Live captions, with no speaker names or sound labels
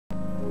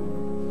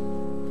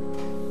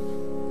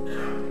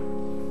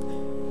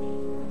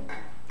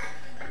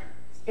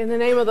In the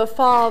name of the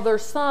Father,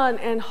 Son,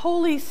 and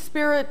Holy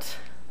Spirit,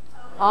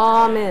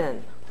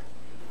 Amen.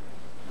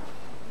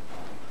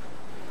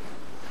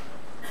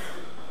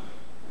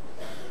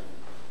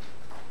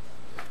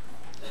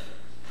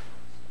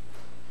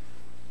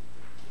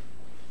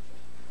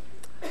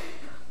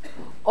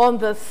 On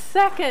the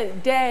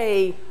second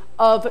day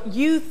of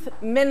youth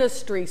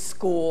ministry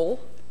school,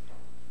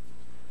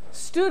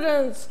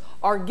 students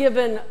are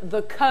given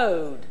the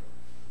code.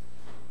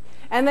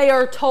 And they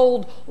are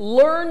told,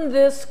 learn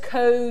this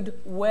code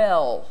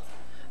well.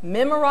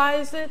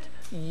 Memorize it,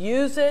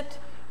 use it,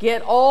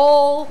 get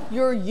all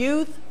your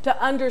youth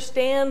to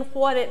understand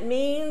what it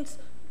means.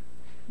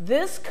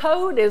 This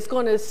code is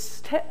going to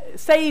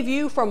save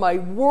you from a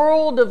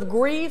world of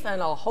grief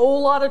and a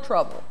whole lot of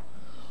trouble.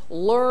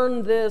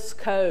 Learn this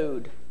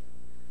code.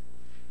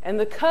 And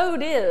the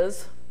code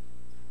is,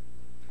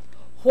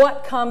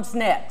 what comes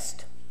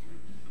next?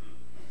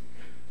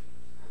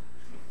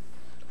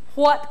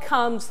 What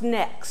comes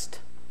next?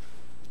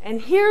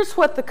 And here's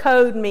what the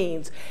code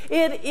means.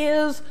 It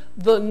is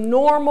the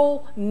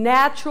normal,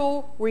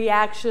 natural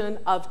reaction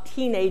of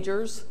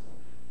teenagers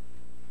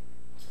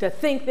to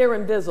think they're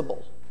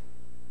invisible.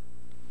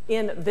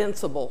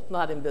 Invincible,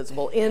 not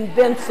invisible,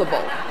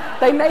 invincible.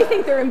 They may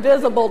think they're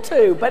invisible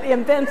too, but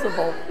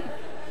invincible.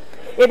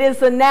 It is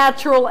the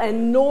natural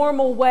and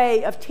normal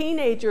way of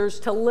teenagers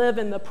to live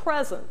in the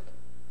present.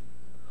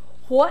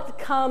 What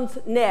comes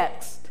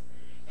next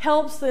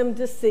helps them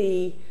to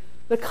see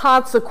the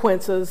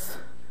consequences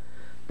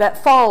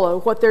that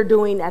follow what they're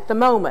doing at the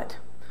moment.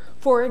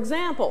 For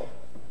example,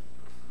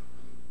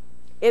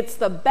 it's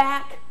the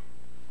back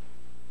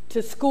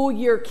to school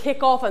year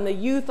kickoff and the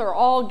youth are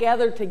all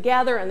gathered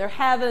together and they're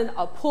having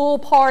a pool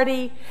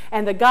party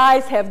and the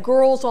guys have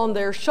girls on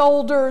their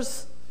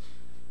shoulders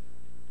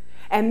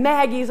and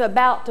Maggie's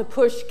about to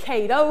push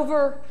Kate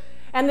over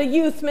and the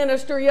youth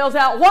minister yells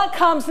out, what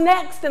comes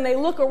next? And they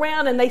look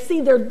around and they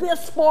see they're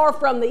this far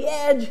from the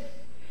edge.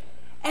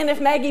 And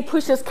if Maggie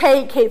pushes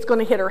Kate, Kate's going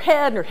to hit her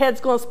head and her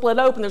head's going to split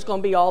open. There's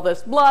going to be all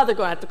this blood. They're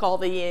going to have to call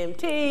the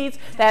EMTs.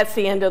 That's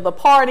the end of the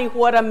party.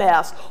 What a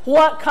mess.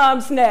 What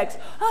comes next?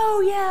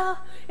 Oh, yeah.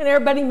 And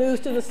everybody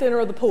moves to the center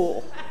of the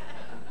pool.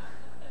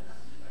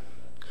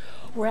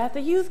 We're at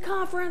the youth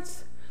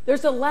conference.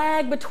 There's a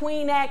lag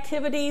between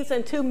activities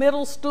and two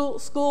middle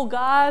school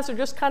guys are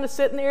just kind of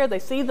sitting there. They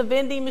see the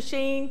vending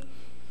machine.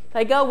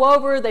 They go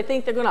over. They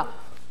think they're going to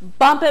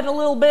bump it a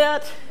little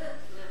bit.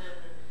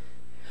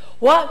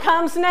 What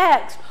comes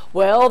next?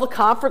 Well, the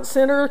conference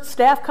center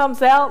staff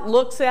comes out,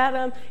 looks at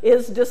them,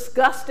 is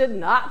disgusted,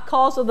 not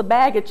because of the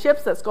bag of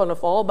chips that's going to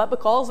fall, but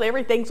because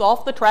everything's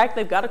off the track.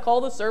 They've got to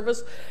call the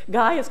service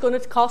guy. It's going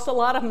to cost a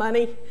lot of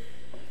money.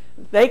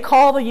 They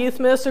call the youth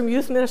minister, and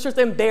youth minister's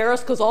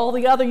embarrassed because all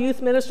the other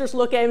youth ministers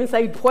look at him and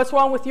say, what's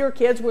wrong with your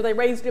kids? Were they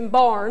raised in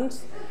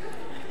barns?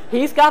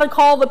 He's got to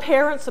call the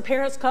parents. The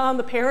parents come.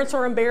 The parents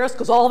are embarrassed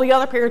because all the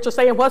other parents are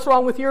saying, what's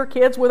wrong with your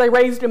kids? Were they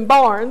raised in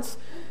barns?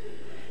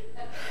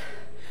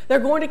 They're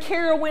going to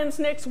Carowinds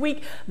next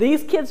week.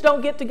 These kids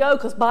don't get to go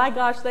because, by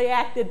gosh, they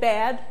acted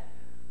bad.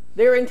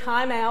 They're in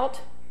timeout.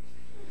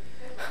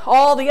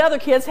 All the other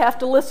kids have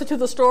to listen to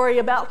the story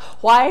about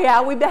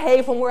how we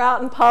behave when we're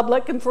out in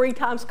public and free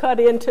time's cut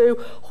into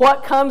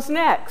what comes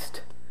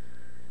next.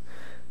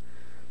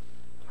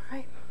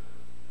 Right?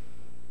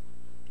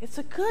 It's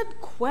a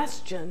good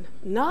question,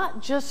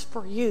 not just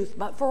for youth,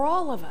 but for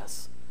all of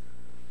us.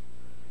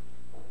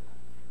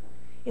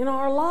 In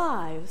our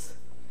lives,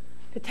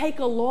 to take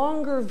a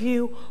longer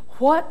view,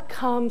 what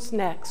comes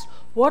next?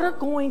 What are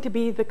going to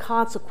be the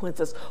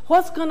consequences?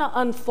 What's going to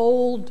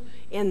unfold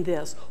in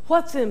this?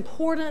 What's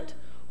important?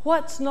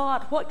 What's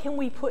not? What can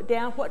we put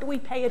down? What do we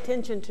pay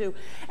attention to?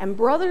 And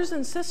brothers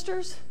and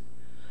sisters,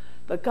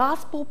 the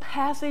gospel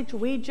passage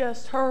we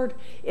just heard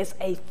is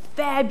a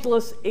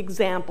fabulous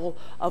example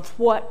of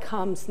what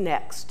comes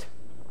next.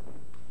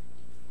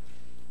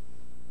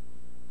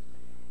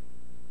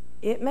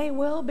 It may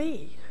well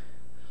be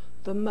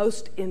the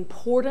most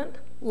important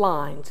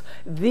lines,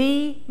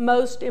 the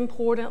most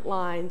important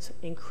lines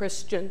in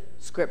Christian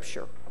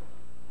scripture.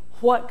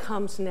 What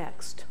comes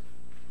next?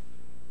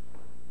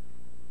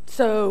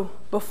 So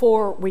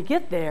before we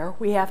get there,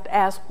 we have to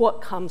ask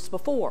what comes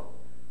before.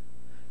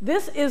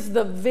 This is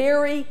the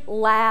very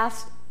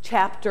last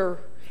chapter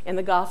in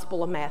the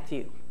Gospel of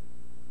Matthew.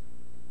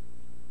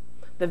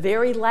 The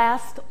very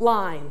last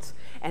lines.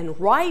 And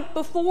right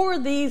before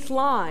these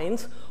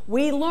lines,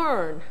 we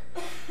learn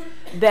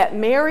that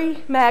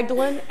Mary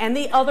Magdalene and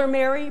the other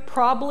Mary,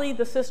 probably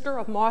the sister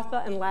of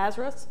Martha and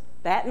Lazarus,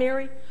 that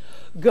Mary,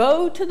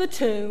 go to the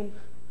tomb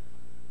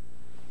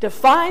to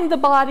find the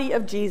body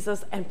of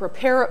Jesus and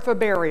prepare it for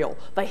burial.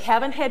 They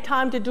haven't had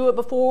time to do it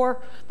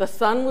before. The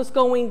sun was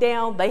going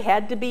down. They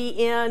had to be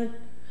in.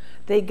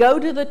 They go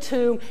to the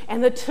tomb,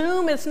 and the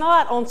tomb is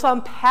not on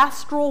some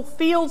pastoral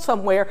field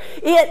somewhere.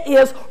 It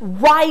is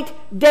right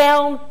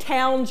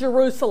downtown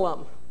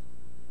Jerusalem.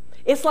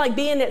 It's like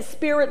being at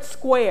Spirit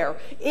Square.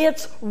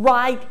 It's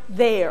right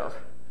there.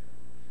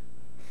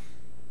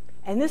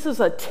 And this is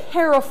a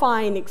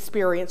terrifying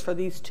experience for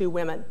these two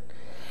women.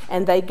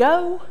 And they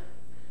go,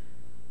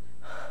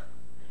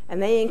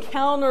 and they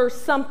encounter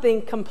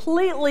something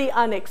completely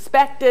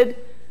unexpected,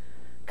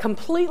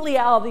 completely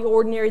out of the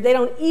ordinary. They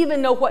don't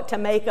even know what to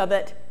make of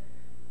it.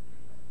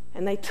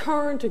 And they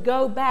turn to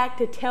go back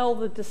to tell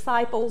the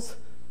disciples,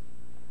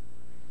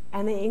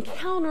 and they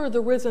encounter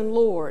the risen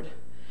Lord.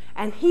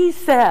 And he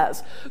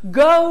says,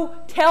 go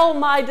tell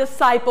my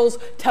disciples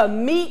to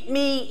meet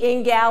me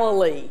in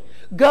Galilee.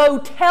 Go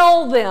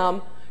tell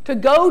them to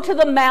go to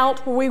the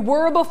mount where we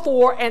were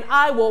before, and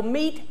I will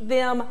meet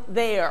them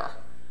there.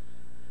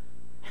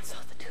 And so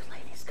the two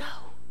ladies go.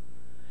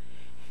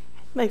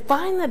 They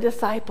find the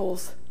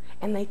disciples,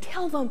 and they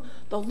tell them,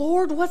 the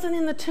Lord wasn't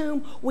in the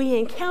tomb. We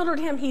encountered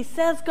him. He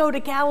says go to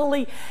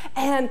Galilee.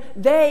 And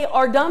they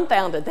are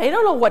dumbfounded. They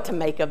don't know what to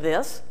make of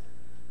this.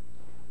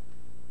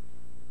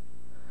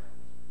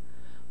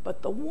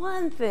 But the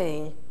one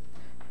thing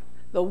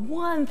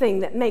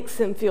that makes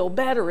him feel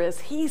better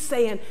is he's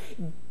saying,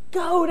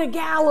 go to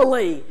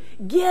Galilee,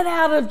 get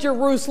out of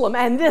Jerusalem.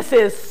 And this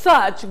is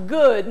such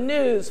good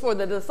news for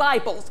the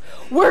disciples.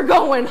 We're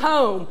going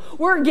home.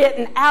 We're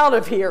getting out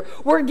of here.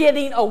 We're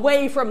getting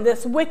away from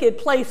this wicked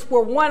place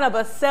where one of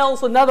us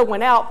sells another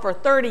one out for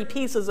 30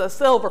 pieces of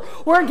silver.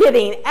 We're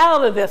getting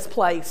out of this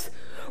place.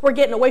 We're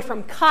getting away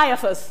from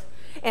Caiaphas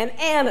and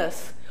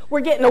Annas.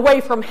 We're getting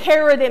away from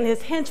Herod and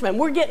his henchmen.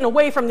 We're getting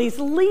away from these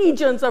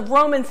legions of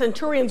Roman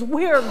centurions.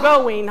 We're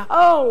going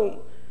home.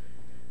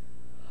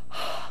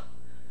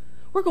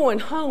 We're going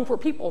home where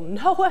people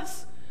know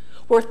us,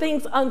 where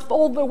things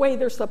unfold the way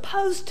they're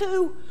supposed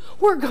to.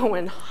 We're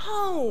going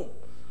home.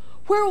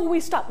 Where will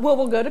we stop? Well,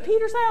 we'll go to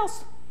Peter's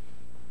house.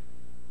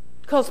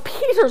 Because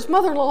Peter's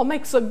mother-in-law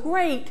makes a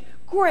great,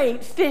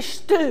 great fish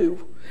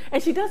stew.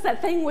 And she does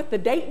that thing with the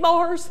date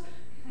bars.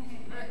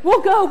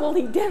 We'll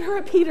eat dinner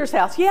at Peter's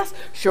house. Yes,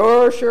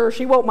 sure,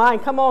 she won't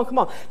mind. Come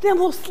on. Then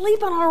we'll sleep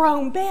in our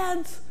own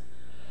beds.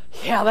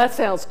 Yeah, that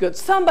sounds good.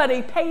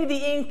 Somebody pay the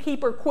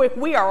innkeeper quick.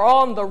 We are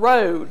on the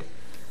road.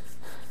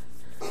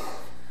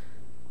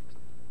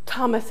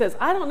 Thomas says,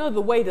 I don't know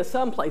the way to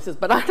some places,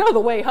 but I know the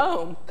way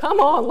home. Come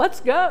on, let's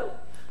go.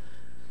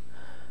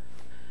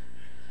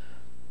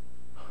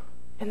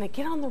 And they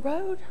get on the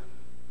road,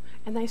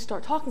 and they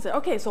start talking and say,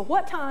 okay, so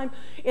what time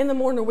in the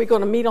morning are we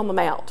going to meet on the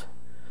mount?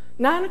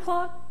 9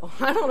 o'clock? Oh,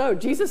 I don't know.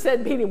 Jesus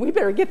said, Peter, we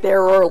better get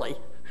there early.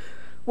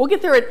 We'll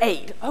get there at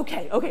 8.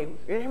 Okay.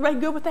 Everybody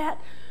good with that?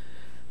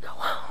 Go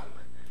home.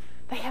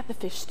 They have the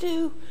fish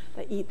stew.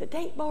 They eat the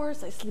date bars.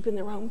 They sleep in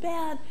their own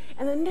bed.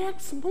 And the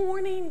next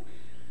morning,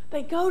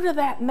 they go to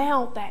that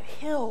mount, that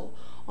hill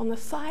on the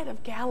side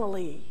of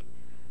Galilee.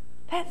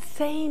 That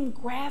same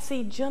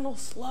grassy, gentle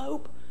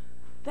slope.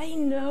 They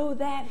know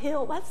that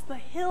hill. That's the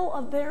hill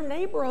of their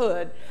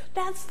neighborhood.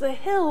 That's the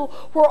hill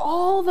where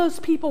all those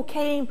people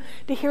came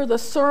to hear the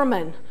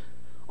sermon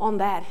on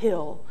that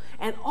hill.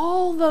 And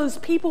all those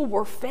people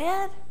were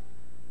fed.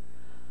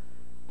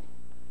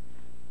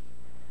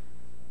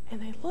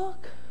 And they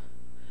look,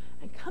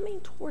 and coming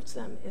towards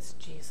them is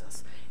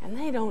Jesus. And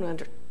they don't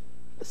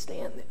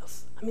understand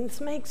this. I mean,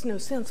 this makes no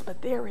sense,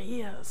 but there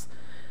he is.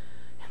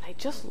 And they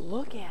just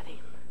look at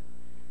him.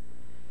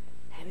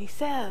 And he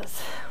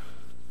says,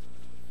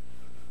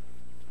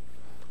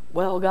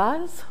 well,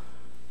 guys,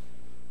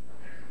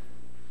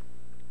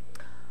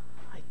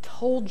 I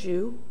told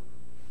you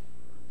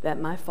that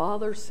my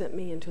Father sent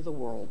me into the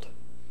world.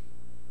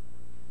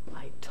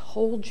 I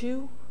told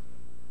you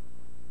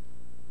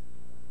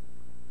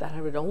that I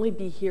would only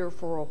be here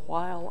for a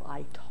while.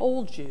 I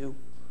told you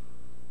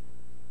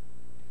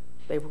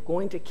they were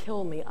going to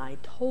kill me. I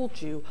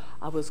told you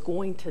I was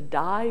going to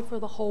die for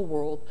the whole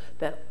world,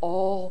 that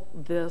all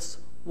this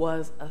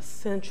was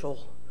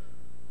essential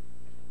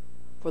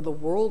for the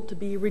world to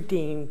be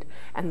redeemed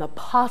and the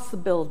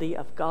possibility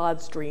of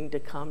God's dream to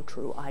come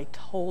true. I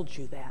told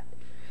you that.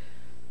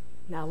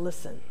 Now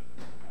listen.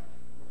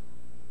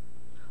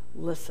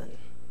 Listen.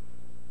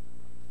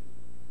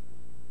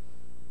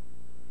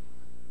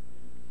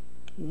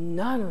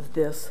 None of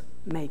this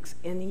makes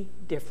any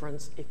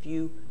difference if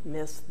you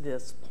miss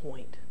this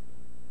point.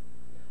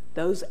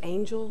 Those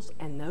angels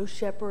and those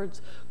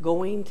shepherds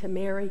going to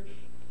Mary,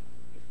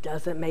 it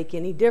doesn't make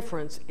any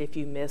difference if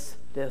you miss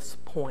this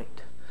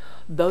point.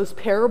 Those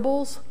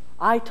parables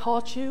I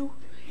taught you,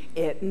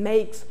 it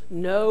makes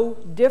no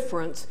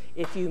difference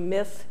if you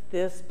miss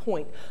this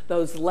point.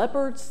 Those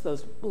lepers,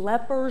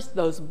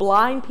 those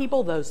blind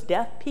people, those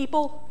deaf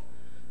people,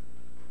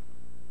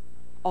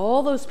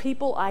 all those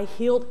people I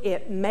healed,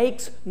 it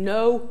makes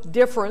no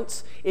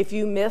difference if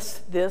you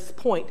miss this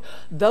point.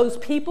 Those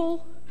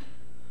people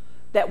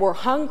that were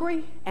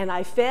hungry and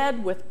I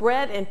fed with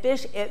bread and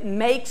fish, it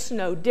makes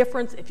no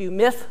difference if you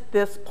miss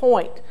this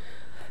point.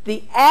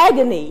 The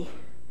agony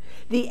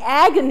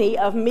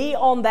of me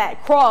on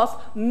that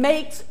cross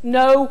makes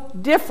no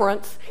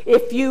difference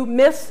if you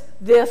miss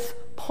this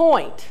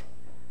point.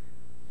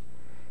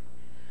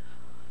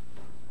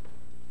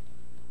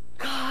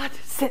 God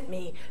sent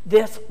me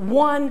this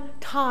one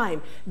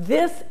time.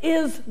 This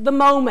is the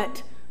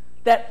moment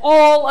that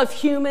all of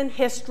human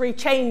history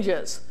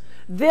changes.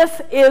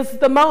 This is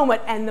the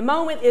moment, and the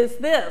moment is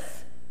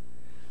this.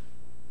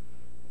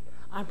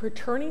 I'm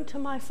returning to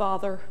my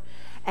Father,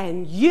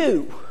 and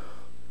you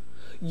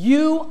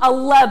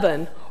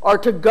 11 are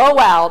to go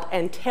out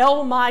and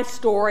tell my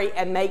story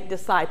and make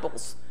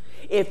disciples.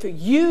 If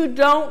you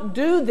don't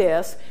do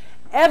this,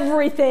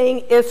 everything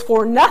is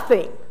for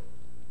nothing.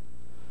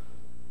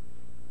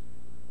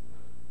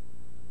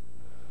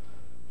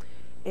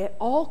 It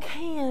all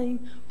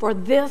came for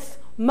this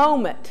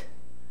moment.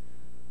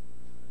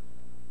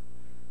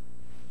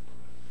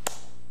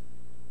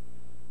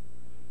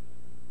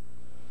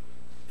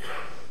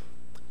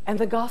 And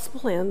the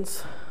gospel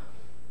ends.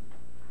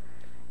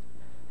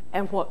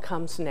 And what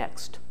comes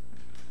next?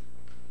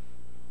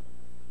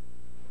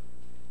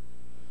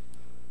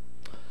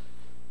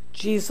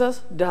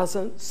 Jesus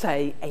doesn't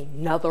say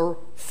another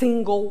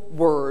single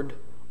word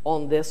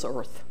on this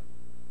earth.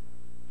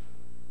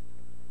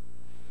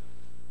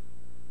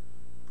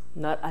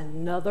 Not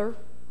another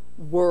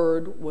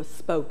word was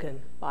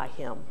spoken by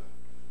him.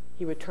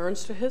 He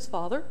returns to his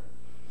Father,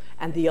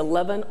 and the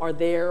 11 are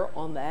there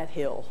on that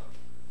hill.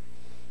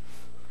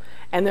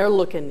 And they're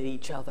looking at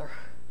each other.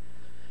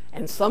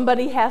 And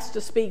somebody has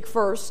to speak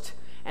first.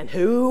 And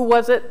who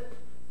was it?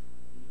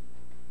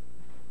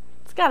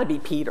 It's got to be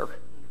Peter.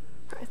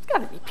 It's got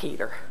to be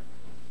Peter.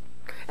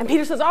 And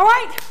Peter says, all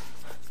right,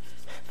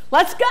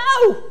 let's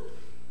go.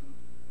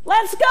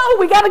 Let's go.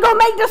 We got to go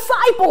make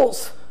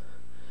disciples.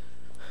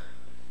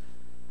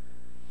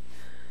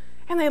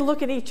 And they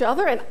look at each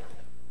other, and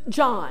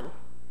John,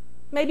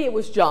 maybe it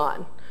was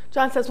John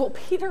says, well,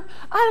 Peter,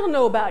 I don't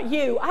know about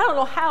you. I don't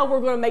know how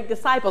we're going to make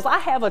disciples. I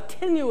have a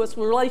tenuous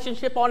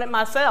relationship on it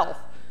myself.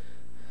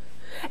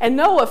 And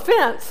no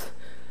offense,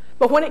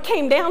 but when it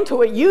came down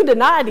to it, you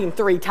denied him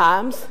 3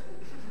 times.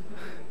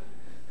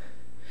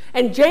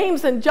 And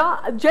James and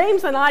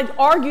I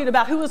argued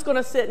about who was going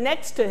to sit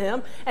next to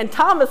him, and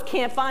Thomas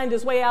can't find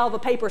his way out of the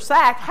paper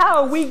sack.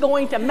 How are we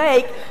going to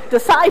make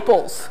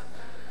disciples?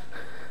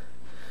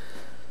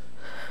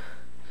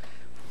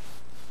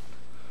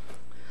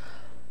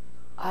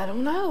 I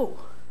don't know.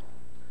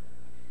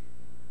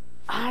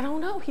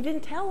 He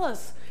didn't tell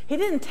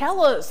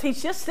us. He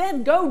just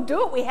said, go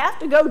do it. We have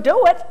to go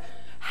do it.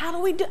 How do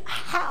we do?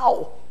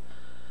 How?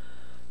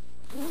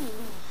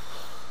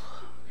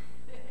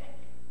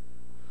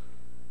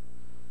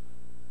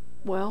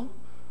 Well,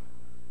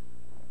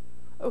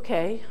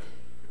 okay.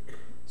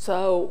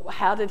 So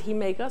how did he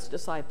make us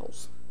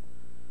disciples?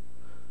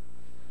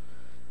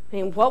 I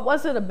mean, what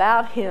was it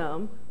about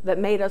him that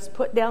made us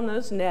put down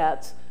those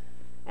nets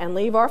and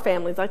leave our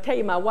families? I tell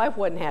you, my wife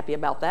wasn't happy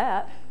about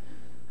that.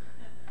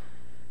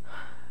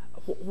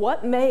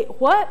 What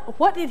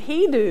did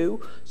he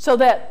do so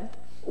that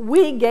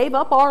we gave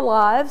up our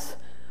lives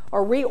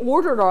or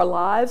reordered our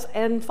lives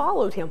and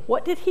followed him?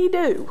 What did he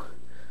do?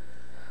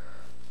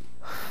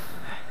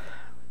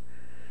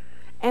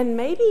 And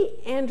maybe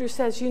Andrew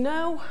says,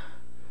 the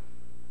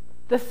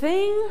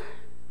thing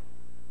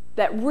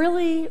that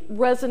really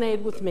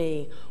resonated with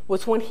me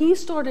was when he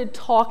started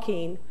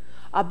talking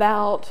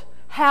about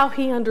how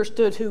he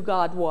understood who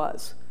God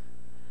was.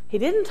 He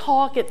didn't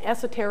talk in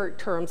esoteric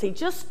terms. He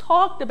just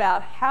talked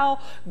about how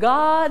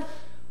God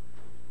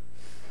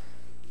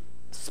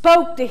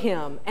spoke to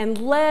him and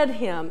led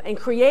him and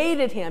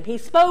created him. He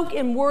spoke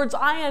in words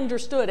I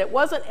understood. It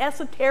wasn't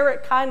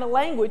esoteric kind of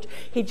language.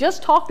 He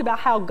just talked about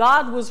how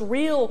God was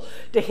real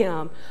to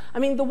him. I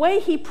mean, the way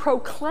he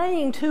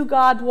proclaimed who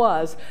God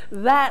was,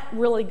 that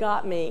really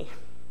got me.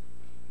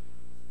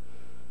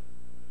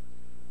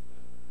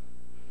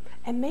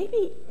 And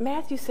maybe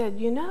Matthew said,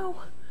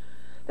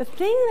 the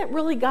thing that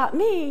really got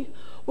me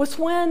was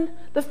when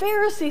the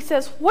Pharisee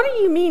says, what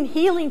do you mean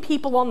healing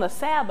people on the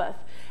Sabbath?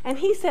 And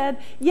he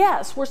said,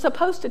 yes, we're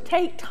supposed to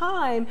take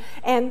time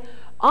and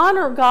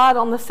honor God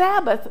on the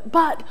Sabbath,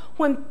 but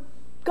when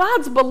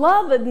God's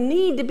beloved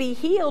need to be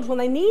healed, when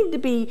they need to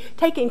be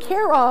taken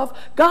care of,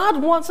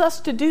 God wants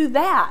us to do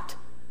that.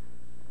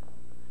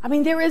 I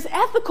mean, there is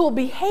ethical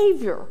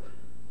behavior.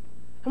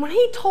 And when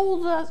he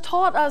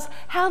taught us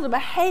how to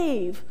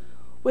behave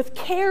with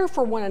care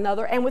for one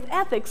another and with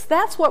ethics,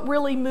 that's what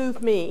really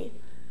moved me.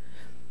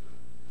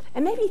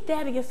 And maybe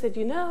Thaddeus said,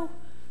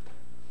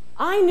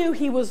 I knew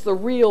he was the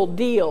real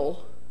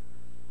deal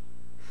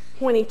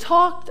when he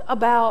talked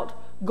about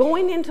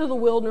going into the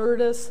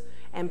wilderness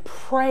and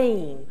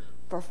praying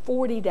for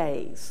 40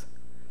 days.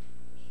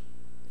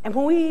 And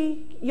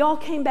when y'all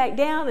came back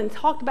down and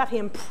talked about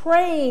him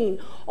praying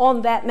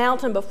on that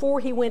mountain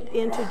before he went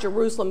into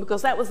Jerusalem,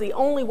 because that was the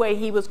only way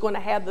he was going to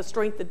have the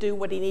strength to do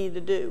what he needed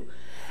to do.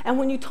 And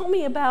when you told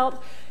me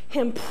about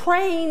him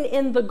praying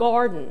in the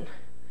garden,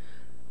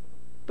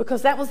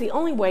 because that was the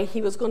only way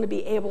he was going to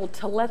be able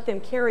to let them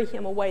carry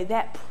him away,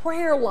 that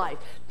prayer life,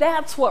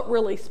 that's what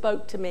really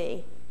spoke to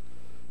me.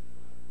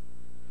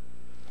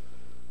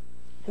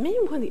 And maybe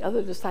when the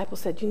other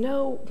disciples said,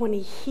 when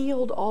he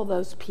healed all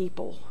those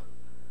people,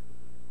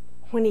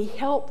 when he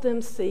helped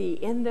them see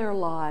in their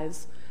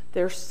lives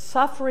their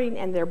suffering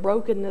and their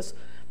brokenness,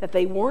 that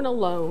they weren't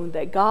alone,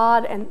 that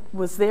God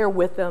was there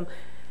with them,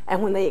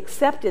 and when they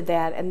accepted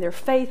that and their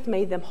faith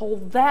made them whole,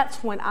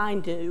 that's when I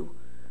knew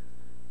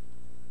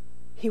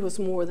he was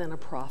more than a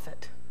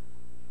prophet.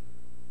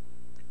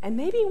 And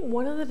maybe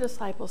one of the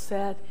disciples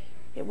said,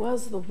 it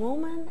was the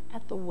woman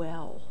at the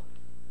well.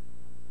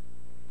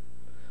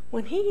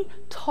 When he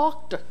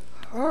talked to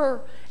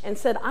her and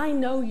said, I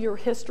know your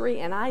history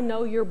and I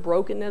know your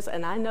brokenness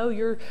and I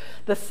know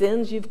the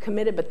sins you've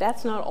committed, but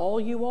that's not all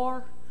you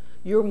are.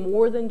 You're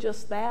more than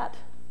just that.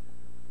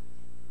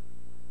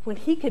 When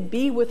he could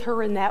be with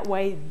her in that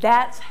way,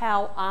 that's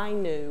how I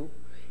knew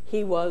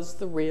he was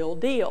the real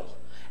deal.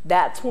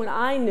 That's when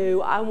I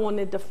knew I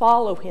wanted to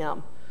follow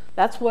him.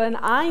 That's when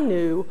I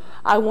knew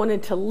I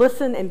wanted to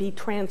listen and be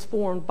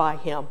transformed by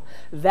him.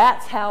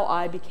 That's how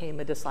I became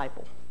a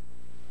disciple.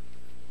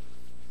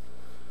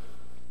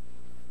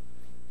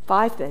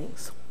 5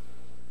 things.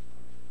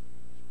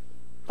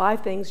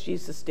 5 things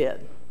Jesus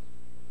did.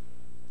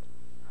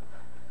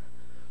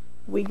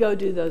 We go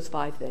do those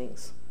 5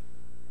 things.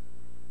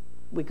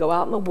 We go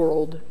out in the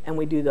world and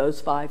we do those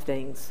 5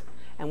 things.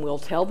 And we'll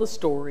tell the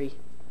story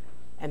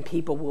and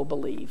people will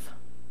believe.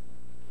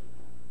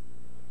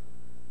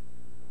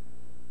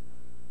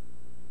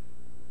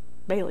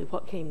 Bailey,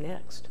 what came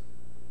next?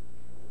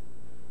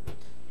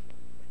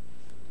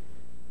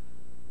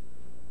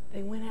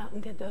 They went out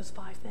and did those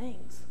 5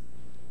 things.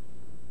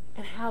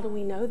 And how do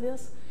we know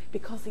this?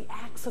 Because the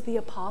Acts of the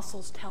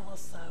Apostles tell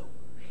us so.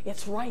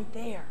 It's right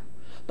there.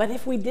 But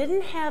if we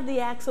didn't have the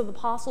Acts of the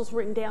Apostles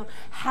written down,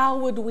 how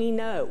would we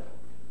know?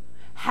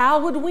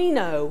 How would we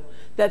know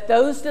that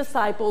those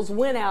disciples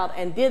went out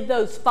and did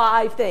those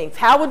 5 things?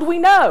 How would we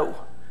know?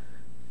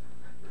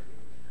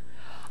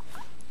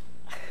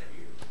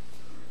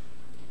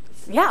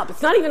 Yeah,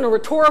 it's not even a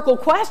rhetorical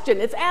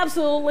question. It's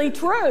absolutely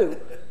true.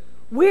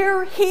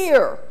 We're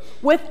here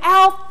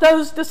without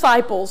those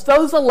disciples,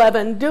 those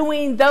 11,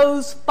 doing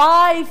those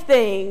 5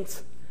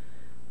 things.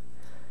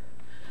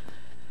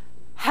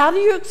 How do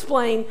you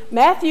explain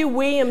Matthew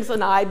Williams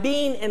and I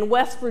being in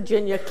West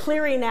Virginia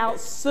clearing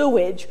out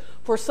sewage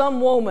for some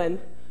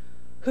woman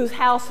whose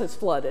house has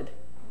flooded?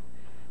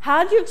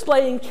 How do you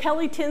explain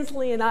Kelly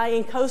Tinsley and I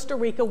in Costa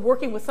Rica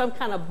working with some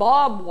kind of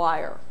barbed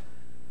wire?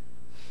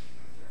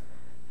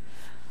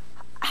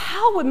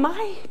 How would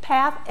my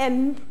path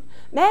and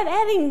Matt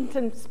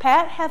Addington's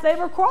path have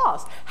ever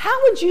crossed?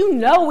 How would you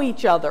know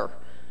each other?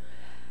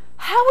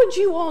 How would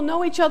you all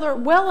know each other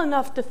well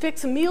enough to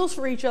fix meals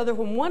for each other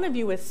when one of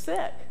you is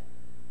sick?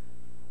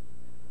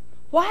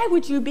 Why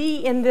would you be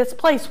in this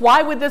place?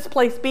 Why would this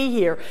place be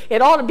here?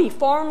 It ought to be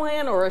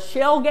farmland or a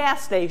Shell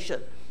gas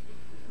station.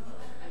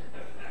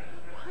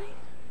 Right?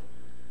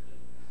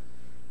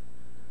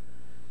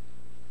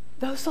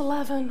 Those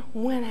 11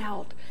 went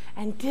out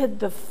and did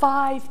the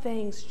 5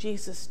 things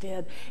Jesus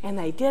did, and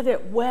they did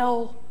it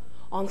well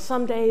on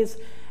some days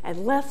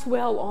and less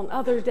well on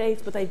other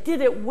days, but they did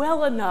it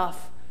well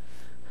enough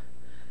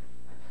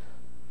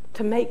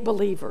to make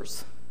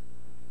believers.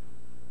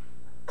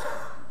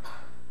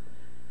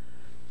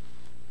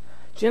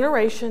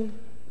 Generation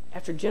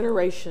after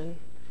generation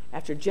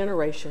after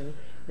generation,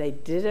 they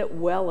did it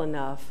well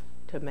enough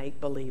to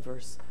make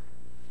believers.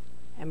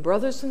 And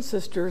brothers and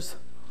sisters,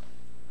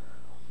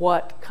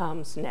 what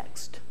comes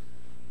next?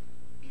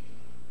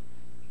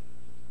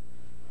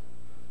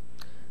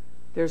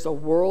 There's a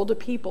world of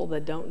people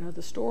that don't know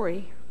the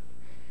story.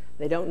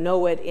 They don't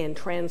know it in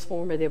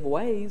transformative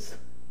ways.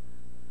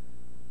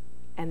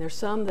 And there's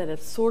some that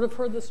have sort of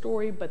heard the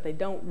story, but they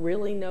don't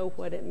really know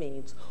what it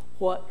means.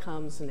 What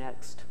comes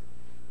next?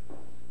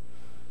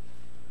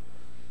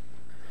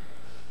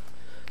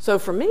 So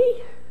for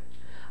me,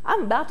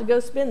 I'm about to go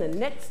spend the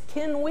next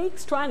 10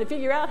 weeks trying to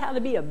figure out how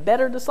to be a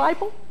better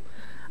disciple.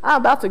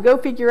 I'm about to go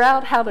figure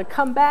out how to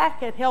come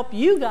back and help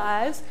you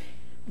guys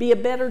be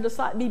better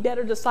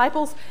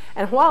disciples.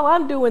 And while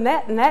I'm doing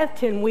that in that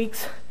 10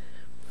 weeks,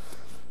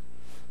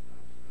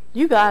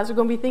 you guys are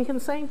going to be thinking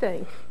the same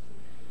thing.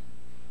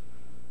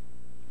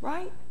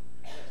 Right?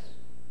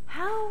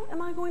 How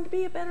am I going to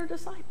be a better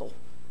disciple?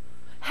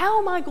 How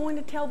am I going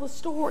to tell the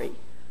story?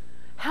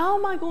 How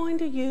am I going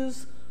to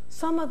use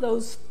some of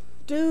those,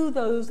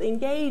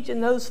 engage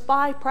in those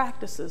 5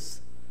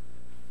 practices?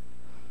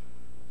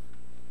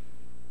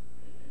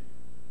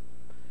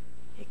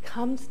 It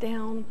comes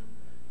down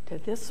to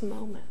this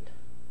moment.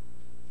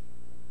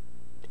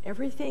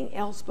 Everything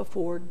else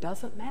before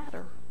doesn't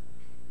matter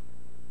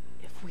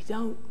if we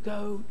don't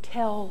go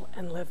tell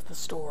and live the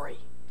story.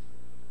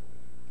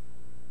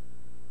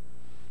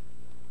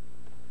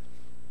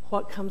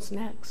 What comes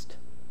next?